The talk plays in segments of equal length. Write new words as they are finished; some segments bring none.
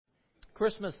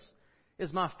Christmas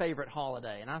is my favorite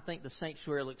holiday, and I think the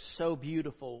sanctuary looks so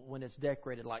beautiful when it's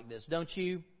decorated like this. Don't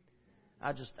you?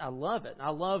 I love it. I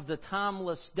love the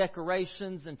timeless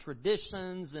decorations and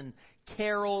traditions and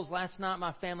carols. Last night,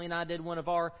 my family and I did one of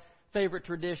our favorite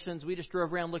traditions. We just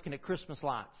drove around looking at Christmas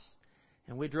lights.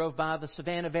 And we drove by the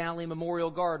Savannah Valley Memorial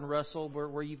Garden, Russell,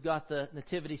 where you've got the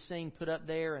nativity scene put up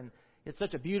there. And it's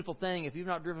such a beautiful thing. If you've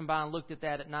not driven by and looked at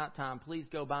that at nighttime, please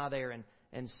go by there and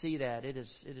see that. It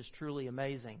is truly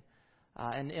amazing.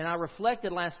 And I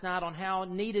reflected last night on how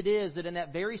neat it is that in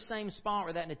that very same spot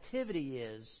where that nativity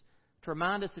is, to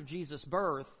remind us of Jesus'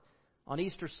 birth, on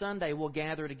Easter Sunday we'll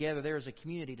gather together there as a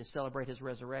community to celebrate His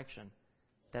resurrection.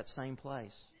 That same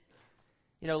place.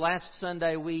 You know, last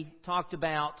Sunday we talked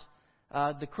about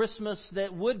the Christmas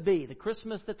that would be, the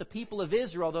Christmas that the people of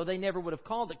Israel, though they never would have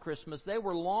called it Christmas, they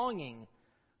were longing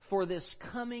for this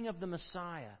coming of the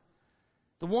Messiah.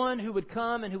 The one who would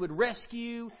come and who would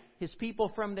rescue His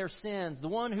people from their sins. The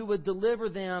one who would deliver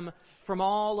them from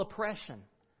all oppression.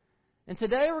 And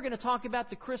today we're going to talk about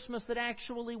the Christmas that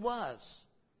actually was.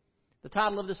 The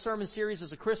title of this sermon series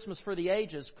is A Christmas for the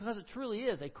Ages, because it truly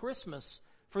is a Christmas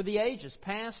for the ages.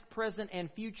 Past, present, and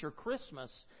future.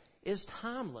 Christmas is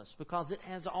timeless because it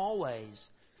has always,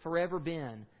 forever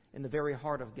been in the very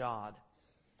heart of God.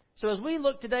 So as we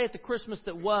look today at the Christmas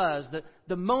that was,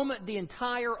 the moment the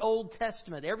entire Old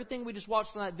Testament, everything we just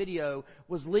watched in that video,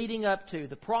 was leading up to,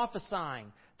 the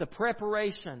prophesying, the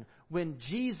preparation, when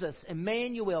Jesus,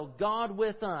 Emmanuel, God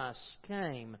with us,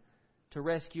 came to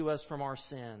rescue us from our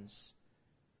sins.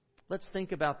 Let's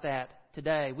think about that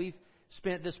today. We've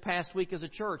spent this past week as a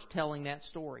church telling that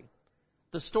story.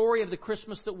 The story of the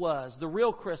Christmas that was, the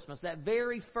real Christmas, that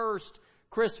very first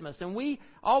Christmas. And we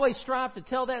always strive to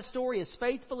tell that story as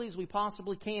faithfully as we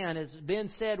possibly can. As Ben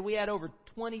said, we had over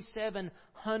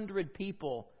 2,700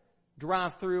 people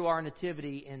drive through our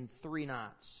nativity in 3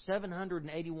 nights.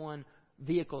 781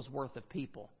 vehicles worth of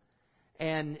people.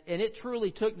 And it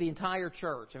truly took the entire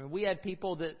church. I mean, we had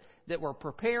people that were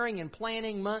preparing and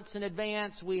planning months in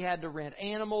advance. We had to rent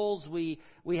animals. We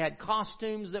had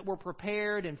costumes that were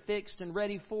prepared and fixed and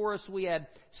ready for us. We had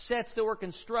sets that were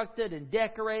constructed and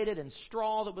decorated, and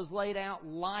straw that was laid out,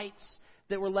 lights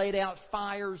that were laid out,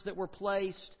 fires that were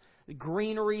placed,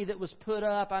 greenery that was put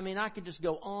up. I mean, I could just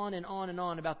go on and on and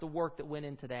on about the work that went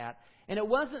into that. And it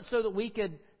wasn't so that we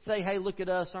could say, hey, look at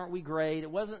us, aren't we great?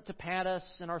 It wasn't to pat us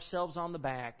and ourselves on the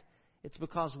back. It's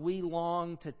because we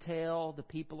long to tell the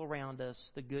people around us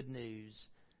the good news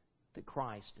that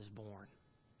Christ is born.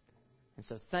 And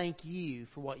so thank you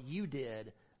for what you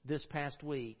did this past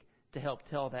week to help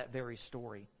tell that very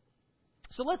story.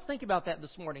 So let's think about that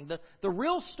this morning. The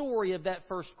real story of that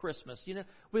first Christmas. You know,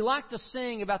 we like to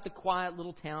sing about the quiet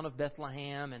little town of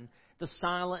Bethlehem and the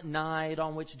silent night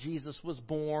on which Jesus was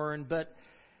born.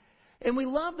 And we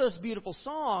love those beautiful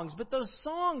songs, but those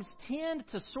songs tend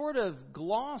to sort of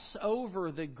gloss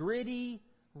over the gritty,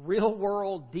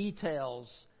 real-world details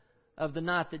of the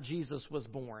night that Jesus was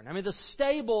born. I mean, the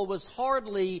stable was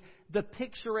hardly the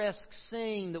picturesque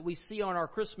scene that we see on our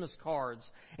Christmas cards.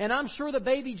 And I'm sure the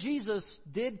baby Jesus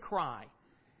did cry.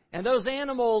 And those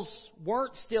animals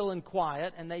weren't still and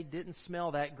quiet, and they didn't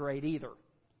smell that great either,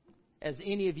 as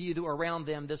any of you that were around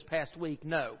them this past week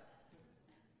know.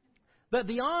 But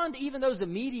beyond even those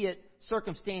immediate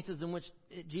circumstances in which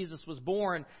Jesus was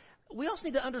born, we also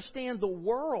need to understand the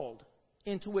world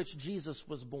into which Jesus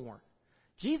was born.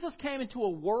 Jesus came into a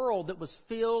world that was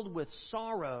filled with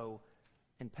sorrow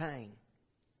and pain.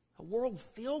 A world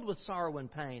filled with sorrow and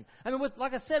pain. I mean,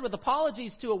 like I said, with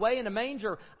apologies to away in a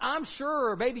manger, I'm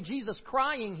sure baby Jesus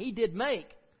crying He did make.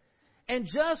 And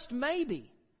just maybe,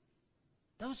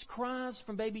 those cries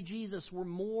from baby Jesus were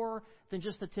more than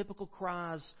just the typical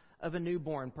cries of a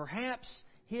newborn. Perhaps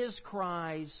His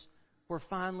cries were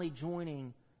finally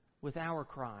joining with our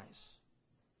cries.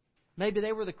 Maybe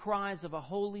they were the cries of a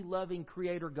holy, loving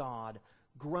Creator God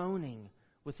groaning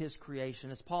with His creation.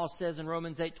 As Paul says in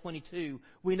Romans 8:22,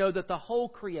 we know that the whole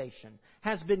creation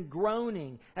has been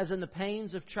groaning as in the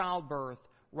pains of childbirth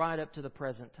right up to the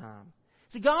present time.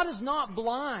 See, God is not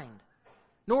blind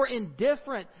nor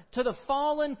indifferent to the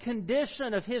fallen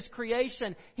condition of His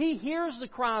creation. He hears the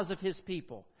cries of His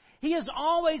people. He has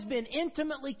always been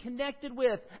intimately connected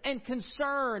with and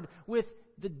concerned with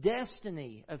the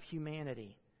destiny of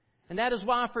humanity. And that is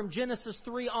why from Genesis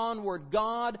 3 onward,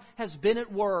 God has been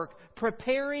at work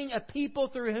preparing a people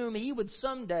through whom He would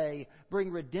someday bring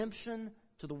redemption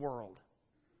to the world.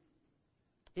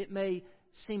 It may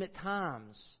seem at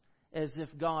times as if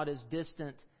God is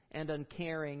distant and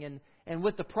uncaring. And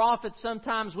with the prophets,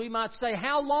 sometimes we might say,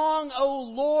 how long, O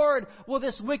Lord, will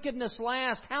this wickedness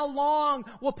last? How long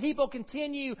will people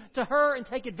continue to hurt and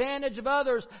take advantage of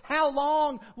others? How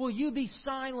long will you be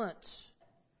silent?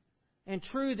 And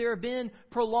true, there have been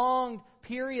prolonged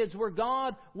periods where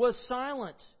God was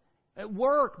silent, at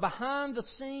work, behind the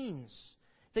scenes.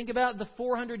 Think about the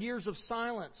 400 years of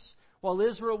silence while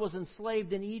Israel was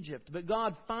enslaved in Egypt. But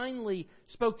God finally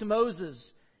spoke to Moses.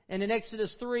 And in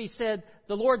Exodus 3 said,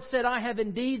 the Lord said, I have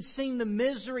indeed seen the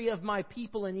misery of my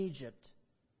people in Egypt.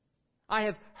 I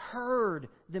have heard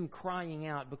them crying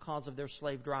out because of their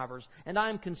slave drivers, and I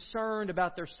am concerned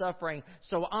about their suffering.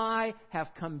 So I have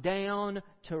come down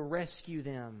to rescue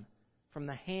them from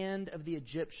the hand of the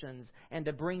Egyptians and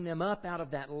to bring them up out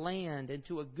of that land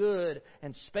into a good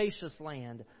and spacious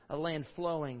land, a land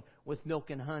flowing with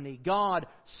milk and honey. God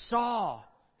saw,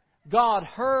 God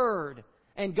heard,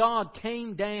 and God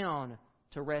came down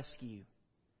to rescue.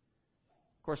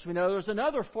 Of course, we know there's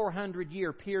another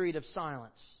 400-year period of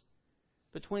silence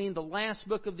between the last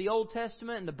book of the Old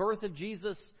Testament and the birth of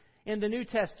Jesus in the New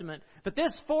Testament. But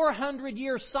this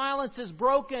 400-year silence is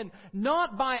broken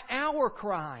not by our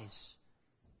cries,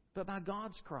 but by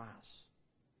God's cries.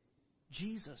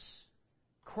 Jesus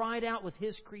cried out with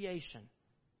His creation.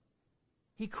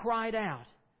 He cried out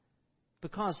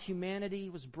because humanity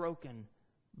was broken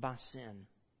by sin.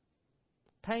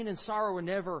 Pain and sorrow were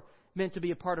never meant to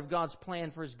be a part of God's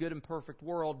plan for His good and perfect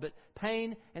world, but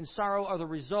pain and sorrow are the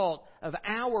result of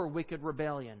our wicked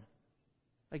rebellion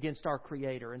against our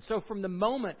Creator. And so from the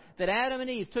moment that Adam and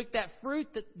Eve took that fruit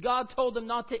that God told them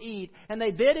not to eat, and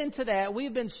they bit into that,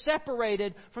 we've been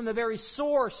separated from the very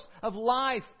source of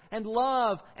life and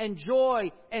love and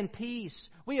joy and peace.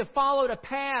 We have followed a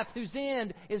path whose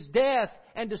end is death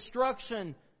and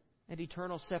destruction and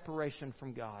eternal separation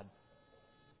from God.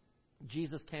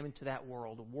 Jesus came into that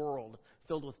world, a world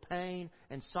filled with pain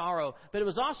and sorrow, but it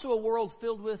was also a world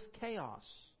filled with chaos.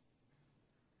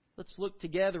 Let's look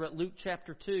together at Luke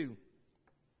chapter 2.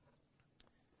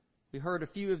 We heard a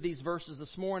few of these verses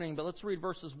this morning, but let's read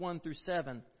verses 1 through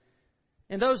 7.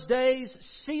 In those days,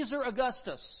 Caesar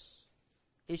Augustus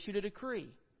issued a decree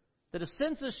that a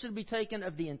census should be taken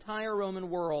of the entire Roman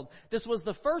world. This was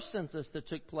the first census that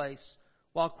took place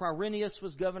while Quirinius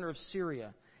was governor of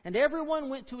Syria. And everyone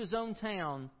went to his own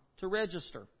town to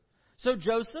register. So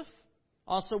Joseph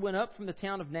also went up from the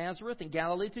town of Nazareth in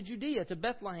Galilee to Judea, to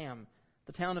Bethlehem,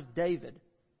 the town of David,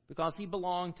 because he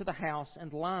belonged to the house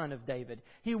and line of David.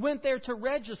 He went there to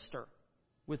register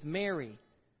with Mary,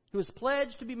 who was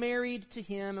pledged to be married to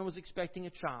him and was expecting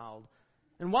a child.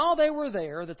 And while they were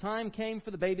there, the time came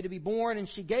for the baby to be born, and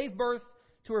she gave birth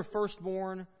to her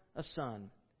firstborn, a son.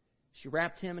 She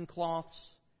wrapped him in cloths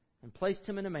and placed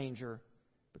him in a manger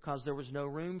because there was no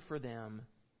room for them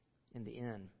in the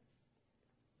inn.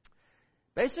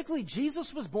 Basically, Jesus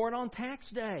was born on tax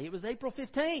day. It was April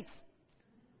 15th.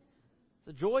 It's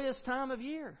a joyous time of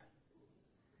year.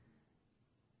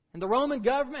 And the Roman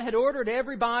government had ordered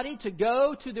everybody to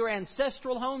go to their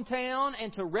ancestral hometown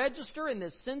and to register in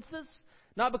this census.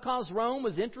 Not because Rome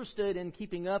was interested in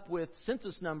keeping up with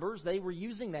census numbers. They were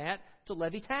using that to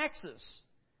levy taxes.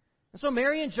 And so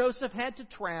Mary and Joseph had to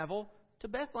travel to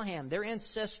Bethlehem, their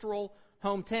ancestral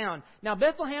hometown. Now,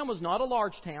 Bethlehem was not a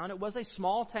large town. It was a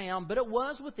small town, but it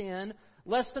was within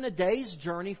less than a day's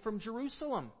journey from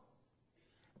Jerusalem.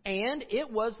 And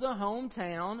it was the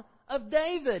hometown of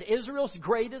David, Israel's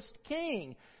greatest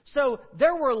king. So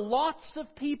there were lots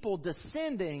of people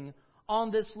descending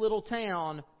on this little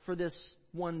town for this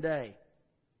one day.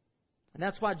 And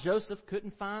that's why Joseph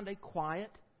couldn't find a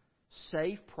quiet,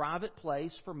 safe, private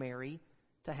place for Mary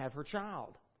to have her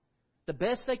child. The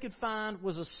best they could find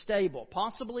was a stable,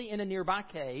 possibly in a nearby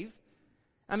cave.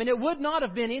 I mean, it would not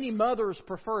have been any mother's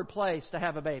preferred place to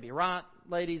have a baby, right,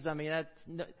 ladies? I mean,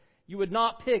 you would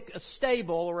not pick a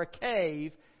stable or a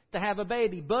cave to have a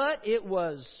baby. But it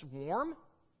was warm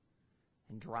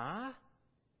and dry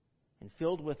and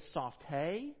filled with soft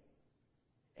hay.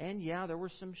 And yeah, there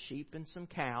were some sheep and some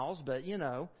cows, but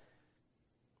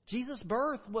Jesus'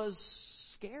 birth was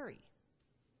scary.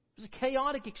 It was a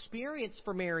chaotic experience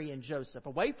for Mary and Joseph.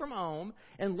 Away from home,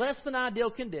 in less than ideal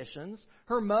conditions,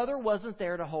 her mother wasn't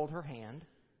there to hold her hand.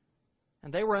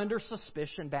 And they were under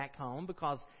suspicion back home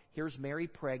because here's Mary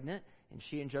pregnant and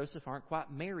she and Joseph aren't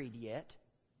quite married yet.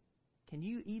 Can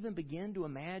you even begin to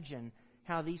imagine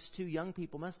how these two young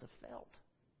people must have felt?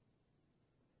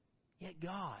 Yet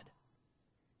God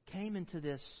came into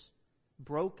this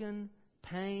broken,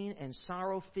 pain and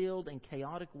sorrow-filled and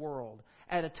chaotic world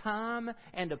at a time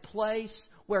and a place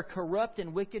where corrupt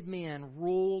and wicked men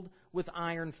ruled with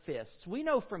iron fists. We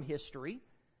know from history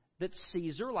that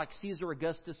Caesar, like Caesar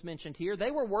Augustus mentioned here,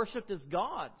 they were worshipped as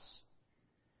gods.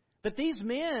 But these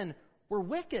men were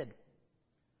wicked.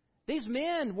 These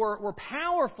men were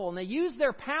powerful, and they used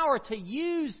their power to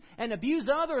use and abuse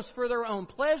others for their own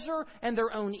pleasure and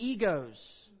their own egos.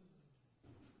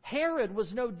 Herod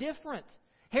was no different.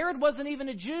 Herod wasn't even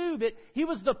a Jew, but he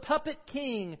was the puppet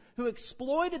king who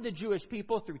exploited the Jewish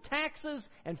people through taxes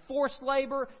and forced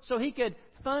labor so he could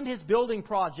fund his building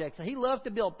projects. And he loved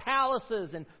to build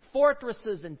palaces and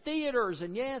fortresses and theaters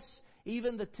and, yes,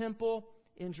 even the temple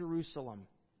in Jerusalem.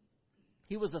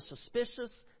 He was a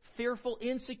suspicious, fearful,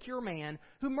 insecure man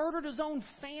who murdered his own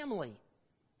family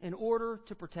in order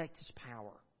to protect his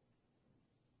power.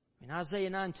 In Isaiah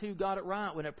 9:2 got it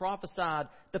right when it prophesied,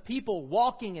 the people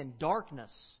walking in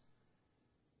darkness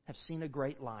have seen a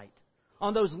great light.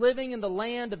 On those living in the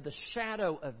land of the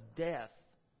shadow of death,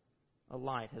 a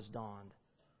light has dawned.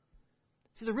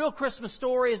 See, the real Christmas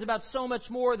story is about so much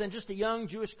more than just a young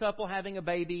Jewish couple having a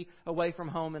baby away from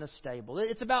home in a stable.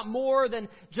 It's about more than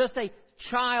just a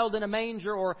child in a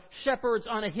manger or shepherds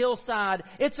on a hillside.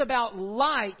 It's about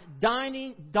light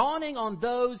dawning on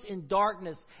those in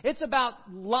darkness. It's about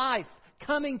life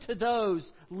coming to those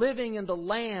living in the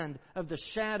land of the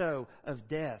shadow of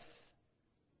death.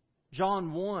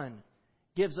 John 1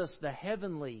 gives us the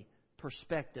heavenly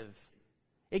perspective.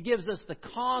 It gives us the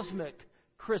cosmic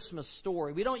Christmas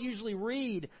story. We don't usually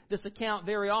read this account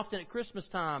very often at Christmas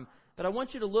time, but I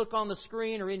want you to look on the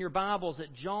screen or in your Bibles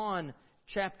at John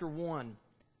chapter 1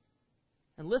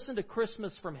 and listen to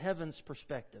Christmas from heaven's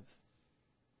perspective.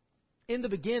 In the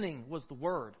beginning was the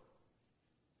Word,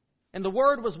 and the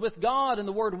Word was with God, and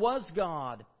the Word was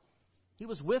God. He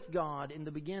was with God in the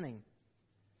beginning.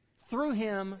 Through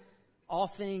Him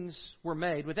all things were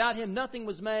made. Without Him nothing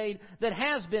was made that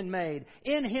has been made.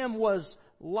 In Him was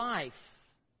life,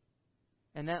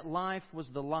 and that life was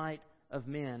the light of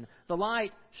men. The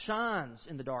light shines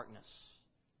in the darkness,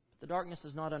 but the darkness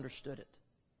has not understood it.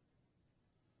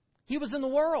 He was in the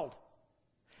world,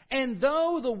 and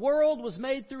though the world was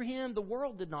made through Him, the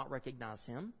world did not recognize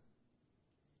Him.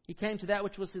 He came to that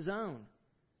which was His own,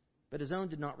 but His own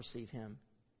did not receive Him.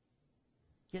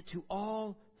 Yet to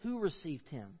all who received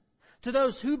Him, to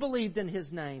those who believed in His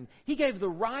name, He gave the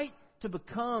right to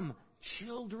become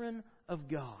children of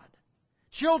God.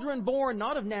 Children born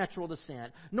not of natural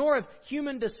descent, nor of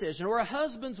human decision, or a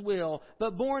husband's will,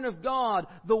 but born of God.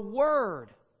 The Word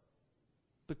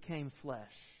became flesh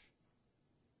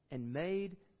and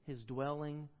made His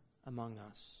dwelling among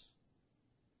us.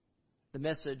 The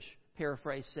Message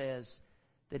paraphrase says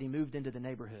that He moved into the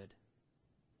neighborhood,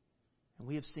 and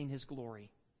we have seen His glory,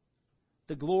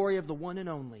 the glory of the one and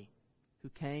only who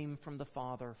came from the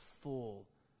Father, full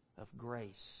of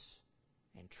grace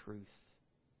and truth.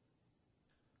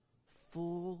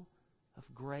 Full of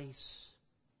grace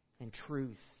and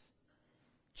truth.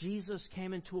 Jesus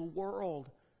came into a world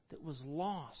that was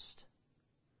lost,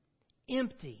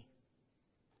 empty,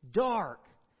 dark,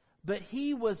 but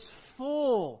He was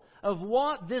full of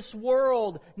what this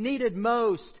world needed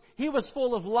most. He was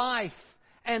full of life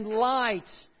and light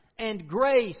and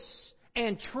grace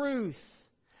and truth.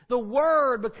 The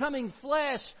Word becoming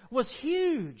flesh was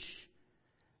huge.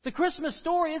 The Christmas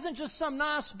story isn't just some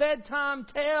nice bedtime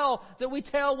tale that we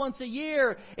tell once a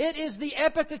year. It is the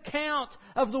epic account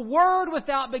of the Word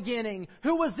without beginning,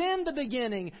 who was in the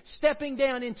beginning, stepping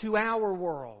down into our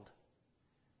world.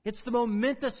 It's the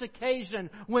momentous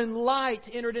occasion when light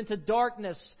entered into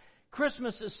darkness.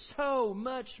 Christmas is so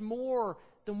much more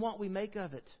than what we make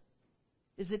of it.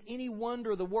 Is it any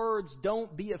wonder the words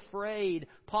 "don't be afraid"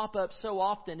 pop up so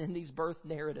often in these birth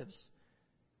narratives?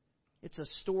 It's a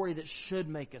story that should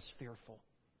make us fearful,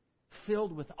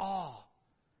 filled with awe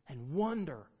and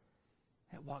wonder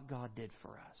at what God did for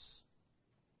us.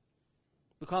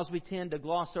 Because we tend to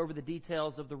gloss over the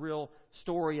details of the real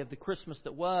story of the Christmas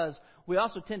that was, we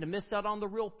also tend to miss out on the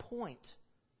real point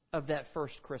of that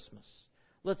first Christmas.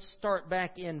 Let's start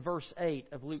back in verse 8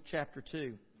 of Luke chapter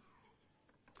 2.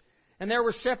 And there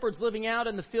were shepherds living out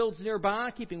in the fields nearby,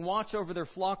 keeping watch over their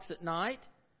flocks at night.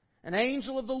 An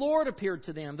angel of the Lord appeared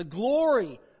to them. The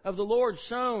glory of the Lord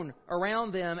shone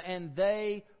around them, and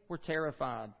they were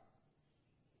terrified.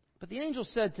 But the angel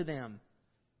said to them,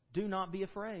 "Do not be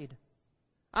afraid.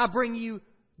 I bring you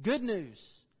good news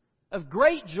of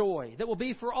great joy that will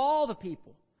be for all the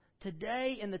people.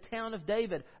 Today in the town of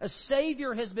David, a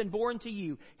Savior has been born to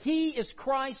you. He is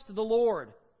Christ the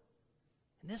Lord.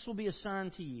 And this will be a sign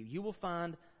to you. You will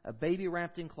find a baby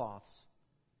wrapped in cloths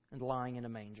and lying in a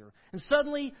manger." And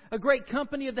suddenly a great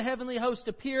company of the heavenly host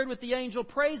appeared with the angel,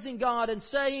 praising God and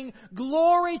saying,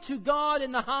 "Glory to God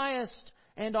in the highest,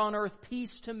 and on earth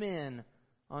peace to men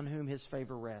on whom His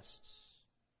favor rests.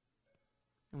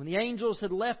 And when the angels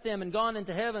had left them and gone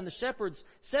into heaven, the shepherds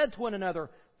said to one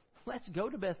another, "Let's go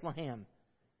to Bethlehem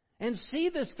and see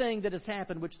this thing that has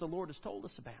happened, which the Lord has told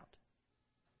us about."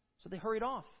 So they hurried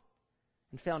off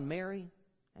and found Mary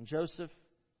and Joseph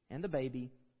and the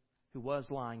baby who was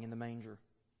lying in the manger.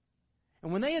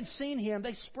 And when they had seen Him,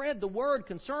 they spread the word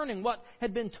concerning what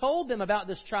had been told them about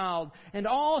this child. And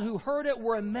all who heard it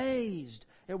were amazed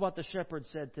at what the shepherds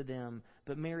said to them.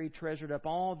 But Mary treasured up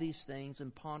all these things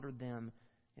and pondered them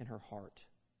in her heart.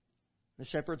 The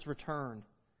shepherds returned,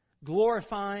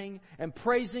 glorifying and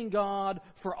praising God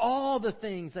for all the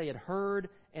things they had heard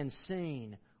and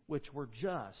seen, which were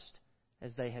just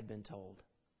as they had been told.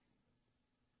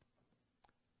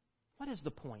 What is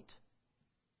the point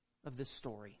of this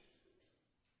story?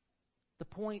 The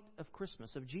point of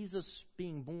Christmas, of Jesus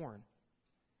being born.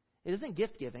 It isn't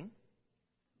gift-giving.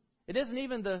 It isn't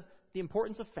even the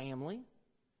importance of family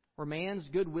or man's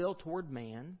goodwill toward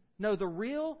man. No, the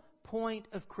real point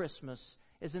of Christmas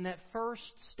is in that first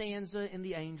stanza in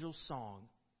the angel's song.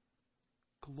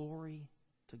 Glory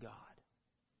to God.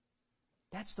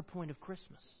 That's the point of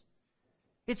Christmas.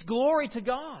 It's glory to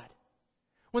God.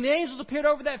 When the angels appeared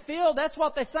over that field, that's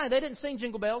what they sang. They didn't sing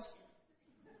Jingle Bells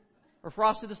or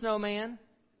Frosty the Snowman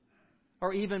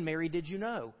or even Mary Did You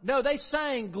Know. No, they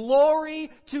sang glory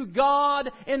to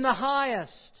God in the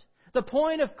highest. The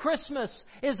point of Christmas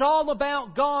is all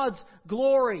about God's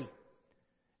glory.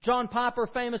 John Piper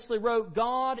famously wrote,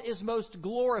 "God is most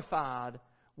glorified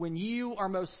when you are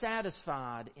most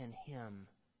satisfied in Him."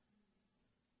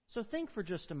 So think for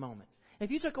just a moment.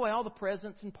 If you took away all the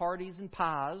presents and parties and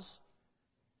pies,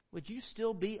 would you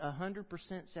still be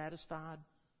 100% satisfied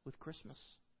with Christmas?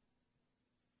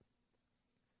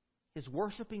 Is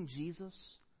worshiping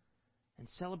Jesus and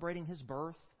celebrating His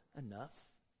birth enough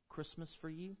Christmas for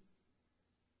you?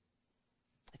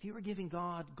 If you were giving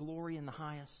God glory in the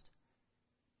highest,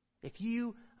 if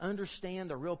you understand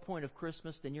the real point of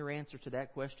Christmas, then your answer to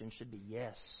that question should be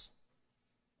yes.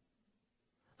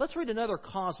 Let's read another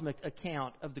cosmic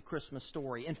account of the Christmas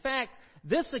story. In fact,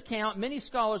 this account, many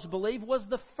scholars believe, was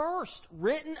the first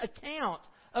written account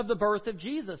of the birth of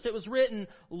Jesus. It was written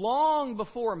long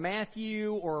before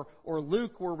Matthew or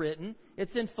Luke were written.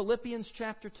 It's in Philippians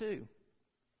chapter 2,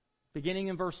 beginning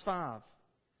in verse 5.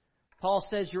 Paul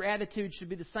says your attitude should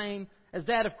be the same as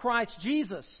that of Christ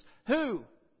Jesus, who,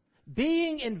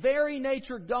 being in very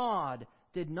nature God,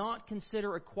 did not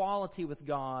consider equality with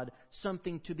God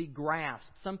something to be grasped,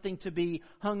 something to be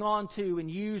hung on to and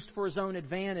used for His own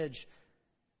advantage.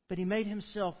 But He made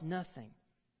Himself nothing,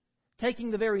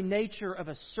 taking the very nature of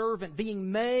a servant,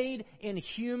 being made in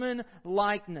human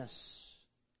likeness.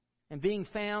 And being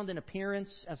found in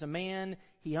appearance as a man,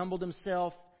 He humbled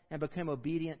Himself and became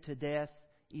obedient to death,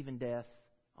 even death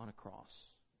on a cross.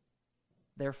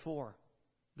 Therefore,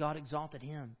 God exalted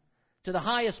Him to the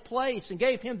highest place and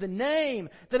gave Him the name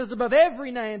that is above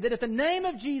every name, that at the name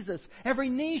of Jesus every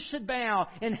knee should bow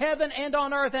in heaven and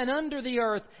on earth and under the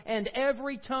earth, and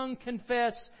every tongue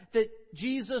confess that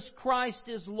Jesus Christ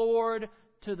is Lord,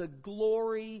 to the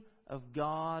glory of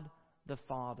God the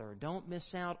Father. Don't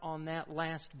miss out on that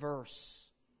last verse.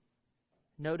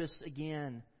 Notice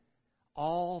again,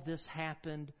 all this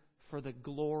happened for the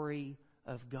glory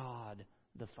of God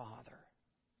the Father.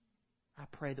 I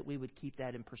pray that we would keep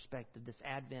that in perspective this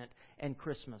Advent and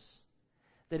Christmas.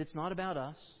 That it's not about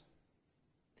us.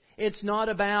 It's not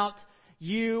about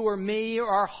you or me or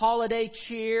our holiday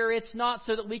cheer. It's not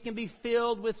so that we can be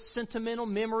filled with sentimental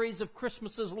memories of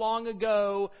Christmases long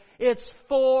ago. It's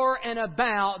for and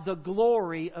about the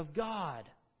glory of God.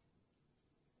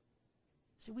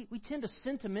 See, we tend to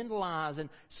sentimentalize and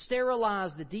sterilize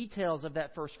the details of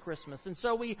that first Christmas. And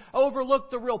so we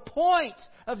overlook the real point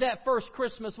of that first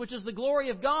Christmas, which is the glory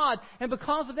of God. And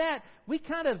because of that, we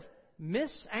kind of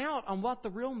miss out on what the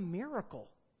real miracle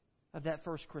of that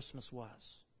first Christmas was.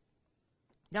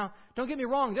 Now, don't get me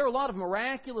wrong, there are a lot of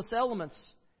miraculous elements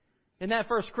in that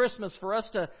first Christmas for us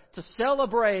to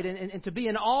celebrate and to be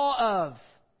in awe of.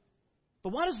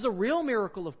 But what is the real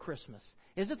miracle of Christmas?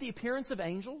 Is it the appearance of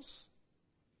angels?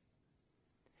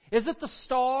 Is it the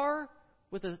star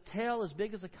with a tail as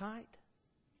big as a kite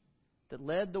that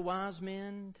led the wise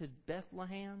men to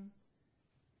Bethlehem?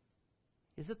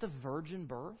 Is it the virgin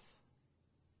birth?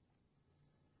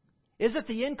 Is it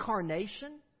the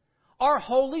incarnation? Our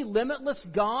holy, limitless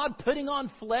God putting on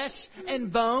flesh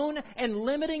and bone and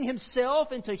limiting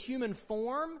Himself into human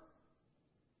form?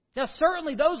 Now,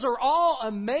 certainly those are all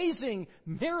amazing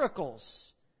miracles.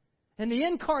 And the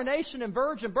incarnation and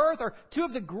virgin birth are two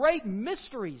of the great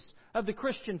mysteries of the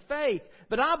Christian faith.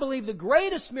 But I believe the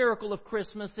greatest miracle of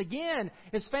Christmas, again,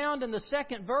 is found in the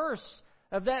second verse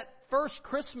of that first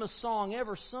Christmas song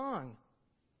ever sung.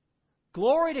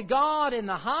 Glory to God in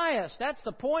the highest. That's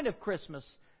the point of Christmas.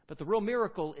 But the real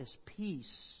miracle is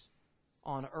peace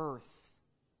on earth,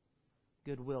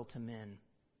 goodwill to men.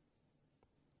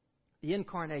 The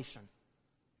incarnation,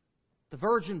 the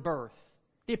virgin birth,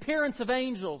 the appearance of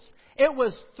angels. It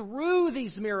was through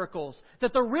these miracles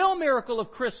that the real miracle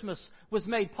of Christmas was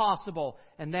made possible,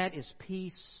 and that is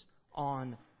peace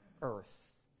on earth.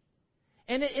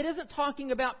 And it isn't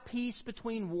talking about peace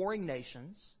between warring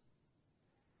nations.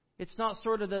 It's not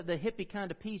sort of the hippie kind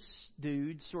of peace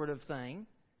dude sort of thing.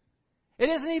 It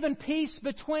isn't even peace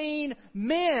between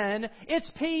men. It's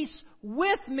peace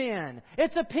with men.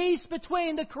 It's a peace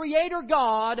between the Creator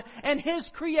God and His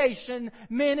creation,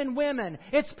 men and women.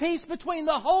 It's peace between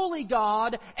the holy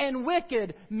God and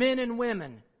wicked men and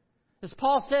women. As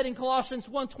Paul said in Colossians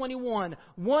 1:21,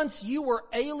 once you were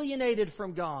alienated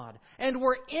from God and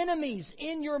were enemies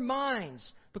in your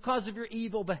minds because of your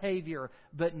evil behavior,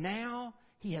 but now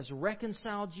He has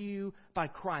reconciled you by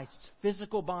Christ's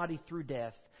physical body through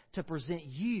death to present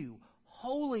you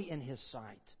holy in His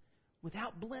sight,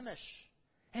 without blemish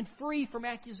and free from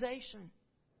accusation.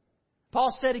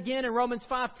 Paul said again in Romans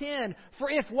 5:10,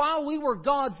 for if while we were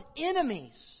God's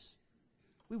enemies,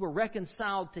 we were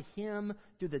reconciled to Him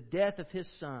through the death of His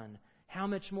Son, how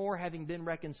much more, having been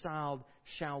reconciled,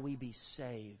 shall we be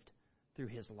saved through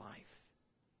His life?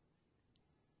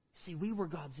 See, we were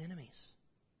God's enemies.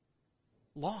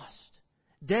 Lost,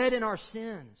 dead in our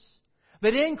sins.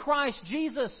 But in Christ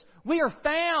Jesus, we are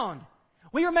found.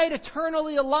 We are made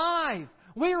eternally alive.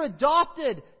 We are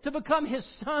adopted to become His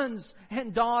sons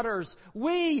and daughters.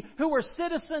 We, who were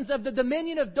citizens of the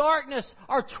dominion of darkness,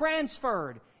 are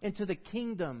transferred into the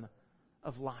kingdom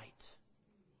of light.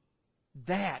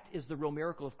 That is the real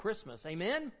miracle of Christmas.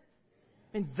 Amen?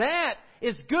 And that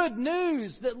is good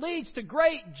news that leads to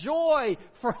great joy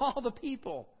for all the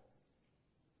people.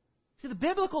 See, the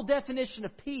biblical definition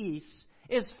of peace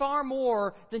is far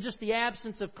more than just the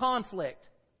absence of conflict.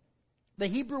 The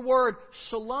Hebrew word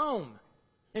shalom,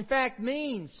 in fact,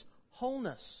 means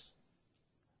wholeness,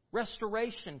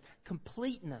 restoration,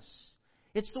 completeness.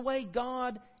 It's the way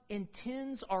God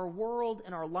intends our world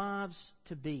and our lives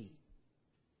to be.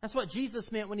 That's what Jesus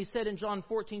meant when He said in John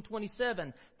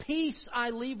 14:27, peace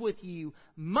I leave with you,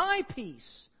 my peace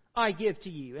I give to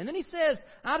you. And then He says,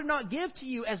 I do not give to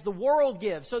you as the world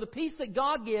gives. So the peace that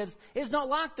God gives is not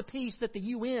like the peace that the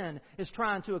UN is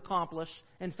trying to accomplish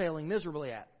and failing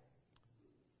miserably at.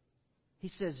 He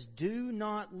says, do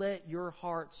not let your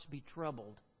hearts be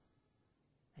troubled,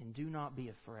 and do not be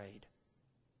afraid.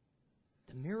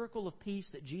 The miracle of peace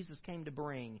that Jesus came to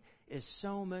bring is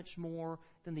so much more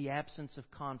than the absence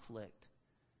of conflict.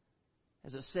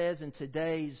 As it says in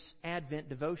today's Advent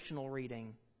devotional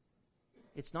reading,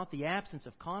 it's not the absence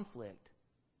of conflict,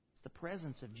 it's the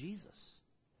presence of Jesus.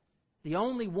 The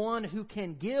only one who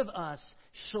can give us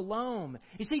shalom.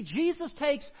 You see, Jesus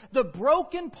takes the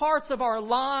broken parts of our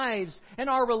lives and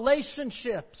our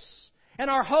relationships and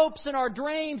our hopes and our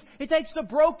dreams. He takes the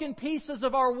broken pieces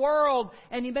of our world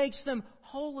and He makes them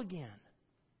whole again.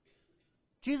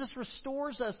 Jesus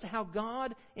restores us to how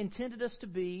God intended us to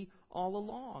be all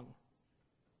along.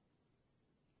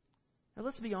 Now,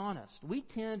 let's be honest. We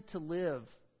tend to live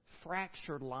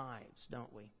fractured lives,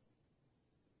 don't we?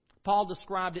 Paul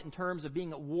described it in terms of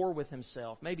being at war with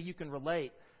himself. Maybe you can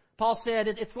relate. Paul said,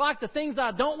 it's like the things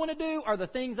I don't want to do are the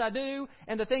things I do,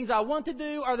 and the things I want to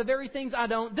do are the very things I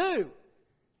don't do.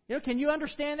 You know, can you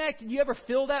understand that? Can you ever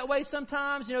feel that way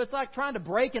sometimes? You know, it's like trying to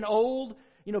break an old,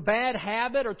 bad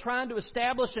habit or trying to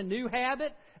establish a new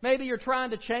habit. Maybe you're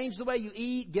trying to change the way you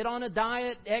eat, get on a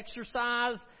diet,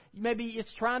 exercise. Maybe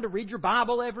it's trying to read your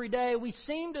Bible every day. We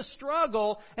seem to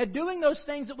struggle at doing those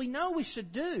things that we know we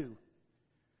should do.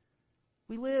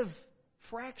 We live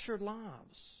fractured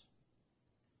lives.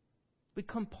 We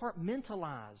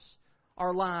compartmentalize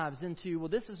our lives into, well,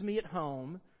 this is me at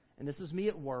home, and this is me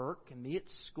at work, and me at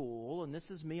school, and this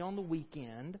is me on the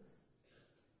weekend.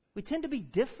 We tend to be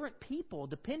different people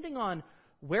depending on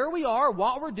where we are,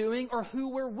 what we're doing, or who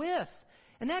we're with.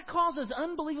 And that causes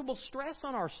unbelievable stress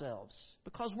on ourselves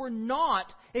because we're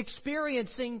not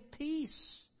experiencing peace,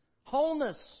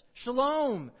 wholeness,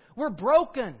 shalom. We're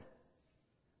broken,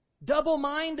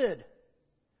 double-minded,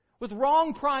 with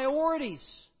wrong priorities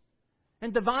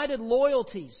and divided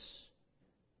loyalties.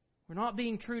 We're not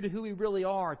being true to who we really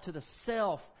are, to the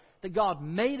self that God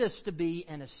made us to be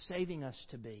and is saving us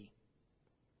to be.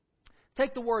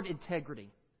 Take the word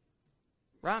integrity.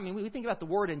 Right? I mean, we think about the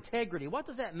word integrity. What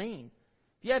does that mean?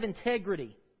 If you have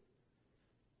integrity,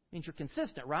 it means you're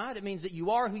consistent, right? It means that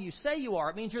you are who you say you are.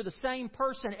 It means you're the same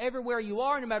person everywhere you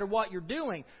are, no matter what you're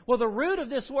doing. Well, the root of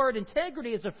this word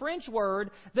integrity is a French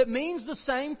word that means the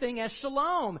same thing as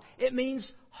shalom. It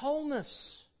means wholeness,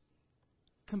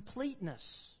 completeness.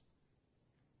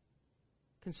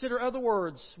 Consider other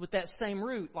words with that same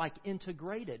root, like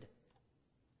integrated.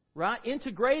 Right?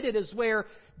 Integrated is where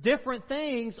different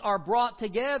things are brought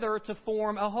together to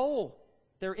form a whole.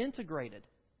 They're integrated.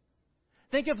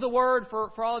 Think of the word,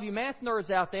 for all of you math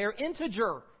nerds out there,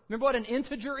 integer. Remember what an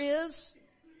integer is?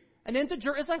 An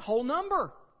integer is a whole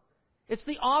number. It's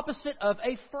the opposite of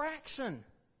a fraction.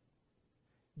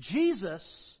 Jesus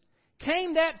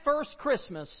came that first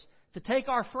Christmas to take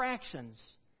our fractions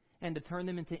and to turn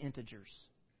them into integers.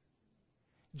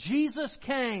 Jesus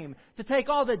came to take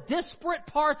all the disparate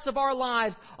parts of our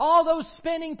lives, all those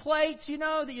spinning plates,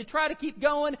 that you try to keep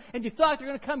going and you feel like they're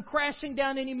going to come crashing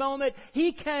down any moment.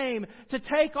 He came to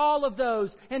take all of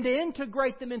those and to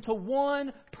integrate them into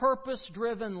one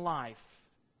purpose-driven life.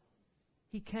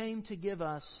 He came to give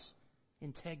us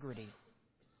integrity,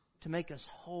 to make us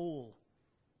whole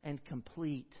and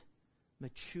complete,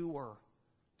 mature,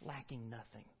 lacking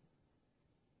nothing.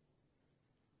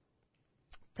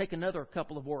 Take another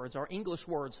couple of words. Our English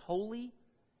words, holy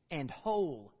and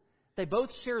whole. They both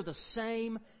share the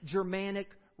same Germanic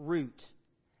root.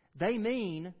 They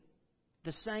mean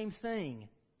the same thing,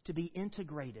 to be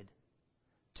integrated,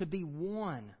 to be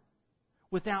one,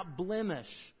 without blemish,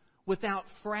 without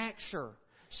fracture.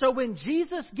 So when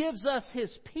Jesus gives us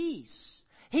His peace,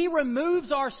 He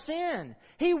removes our sin.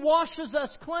 He washes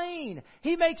us clean.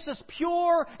 He makes us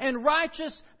pure and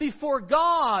righteous before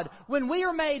God. When we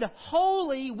are made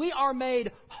holy, we are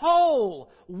made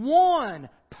whole. One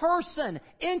person,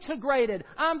 integrated.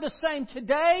 I'm the same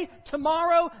today,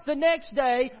 tomorrow, the next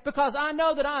day, because I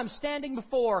know that I'm standing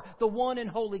before the one and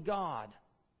holy God.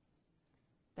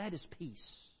 That is peace.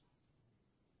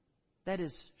 That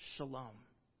is shalom.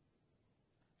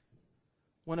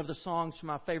 One of the songs from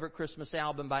my favorite Christmas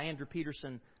album by Andrew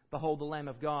Peterson, Behold the Lamb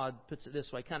of God, puts it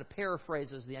this way, kind of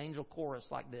paraphrases the angel chorus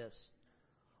like this.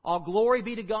 All glory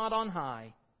be to God on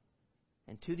high,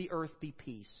 and to the earth be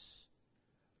peace.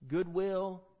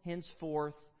 Goodwill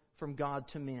henceforth from God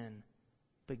to men,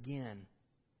 begin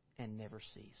and never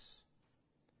cease.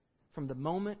 From the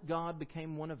moment God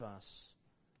became one of us,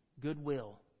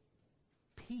 goodwill,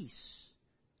 peace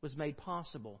was made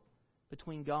possible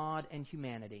between God and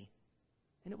humanity.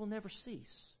 And it will never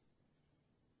cease.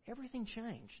 Everything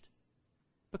changed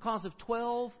because of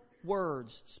 12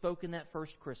 words spoken that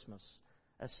first Christmas.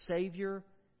 A Savior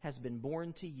has been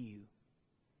born to you.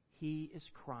 He is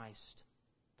Christ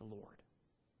the Lord.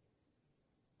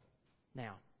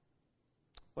 Now,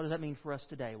 what does that mean for us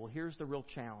today? Well, here's the real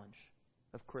challenge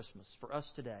of Christmas for us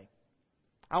today.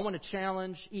 I want to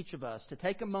challenge each of us to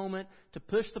take a moment to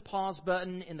push the pause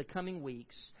button in the coming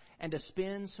weeks and to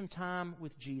spend some time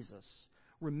with Jesus,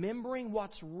 remembering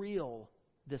what's real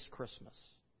this Christmas.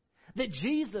 That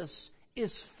Jesus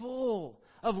is full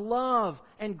of love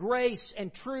and grace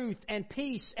and truth and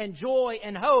peace and joy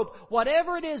and hope.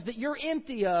 Whatever it is that you're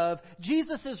empty of,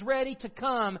 Jesus is ready to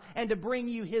come and to bring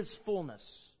you His fullness.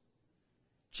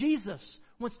 Jesus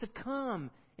wants to come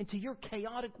into your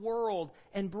chaotic world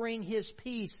and bring His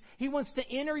peace. He wants to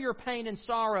enter your pain and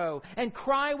sorrow and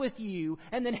cry with you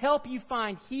and then help you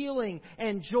find healing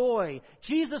and joy.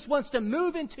 Jesus wants to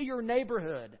move into your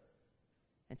neighborhood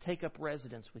and take up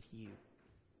residence with you.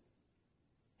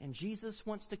 And Jesus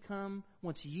wants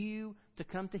you to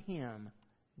come to Him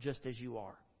just as you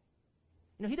are.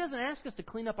 He doesn't ask us to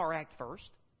clean up our act first.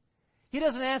 He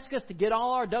doesn't ask us to get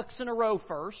all our ducks in a row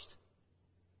first.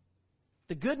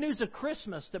 The good news of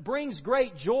Christmas that brings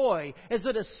great joy is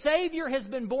that a Savior has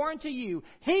been born to you.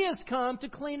 He has come to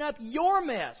clean up your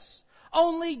mess.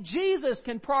 Only Jesus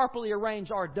can properly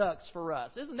arrange our ducks for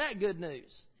us. Isn't that good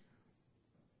news?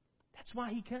 That's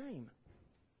why He came.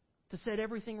 To set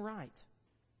everything right.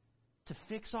 To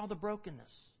fix all the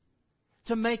brokenness.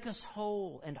 To make us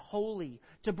whole and holy.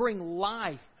 To bring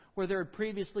life where there had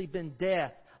previously been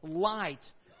death. Light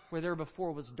where there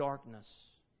before was darkness.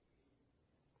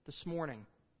 This morning,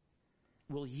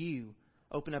 will you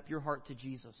open up your heart to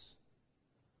Jesus?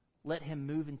 Let Him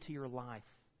move into your life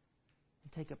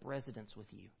and take up residence with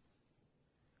you.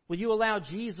 Will you allow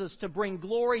Jesus to bring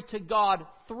glory to God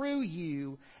through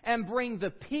you and bring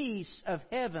the peace of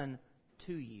heaven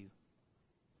to you?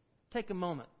 Take a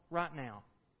moment right now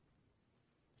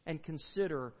and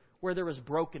consider where there is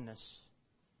brokenness,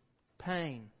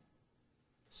 pain,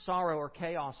 sorrow, or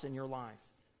chaos in your life.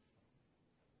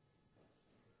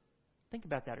 Think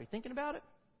about that. Are you thinking about it?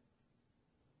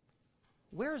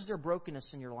 Where is there brokenness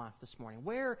in your life this morning?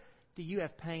 Where do you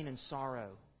have pain and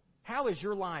sorrow? How is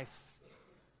your life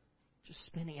just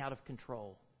spinning out of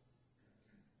control?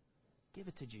 Give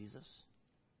it to Jesus.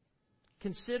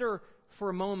 Consider for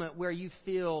a moment where you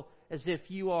feel as if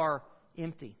you are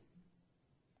empty.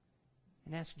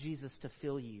 And ask Jesus to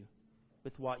fill you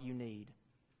with what you need.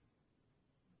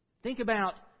 Think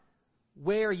about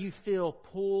where you feel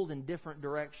pulled in different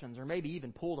directions, or maybe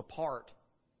even pulled apart.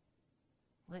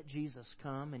 Let Jesus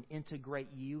come and integrate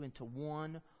you into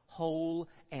one whole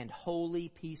and holy,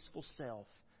 peaceful self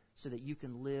so that you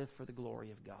can live for the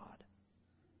glory of God.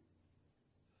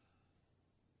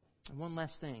 And one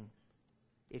last thing.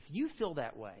 If you feel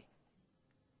that way,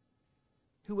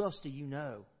 who else do you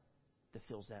know that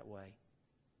feels that way?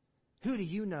 Who do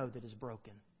you know that is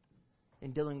broken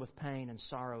in dealing with pain and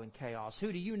sorrow and chaos?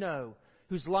 Who do you know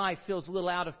whose life feels a little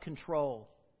out of control?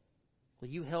 Will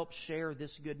you help share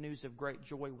this good news of great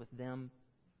joy with them?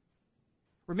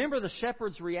 Remember the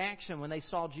shepherds' reaction when they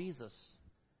saw Jesus.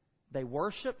 They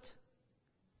worshiped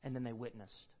and then they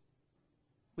witnessed.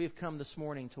 We have come this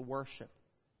morning to worship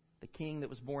the King that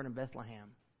was born in Bethlehem.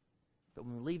 But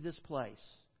when we leave this place,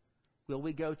 will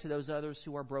we go to those others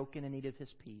who are broken and need of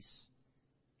His peace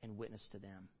and witness to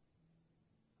them?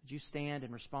 Would you stand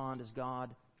and respond as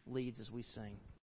God leads as we sing?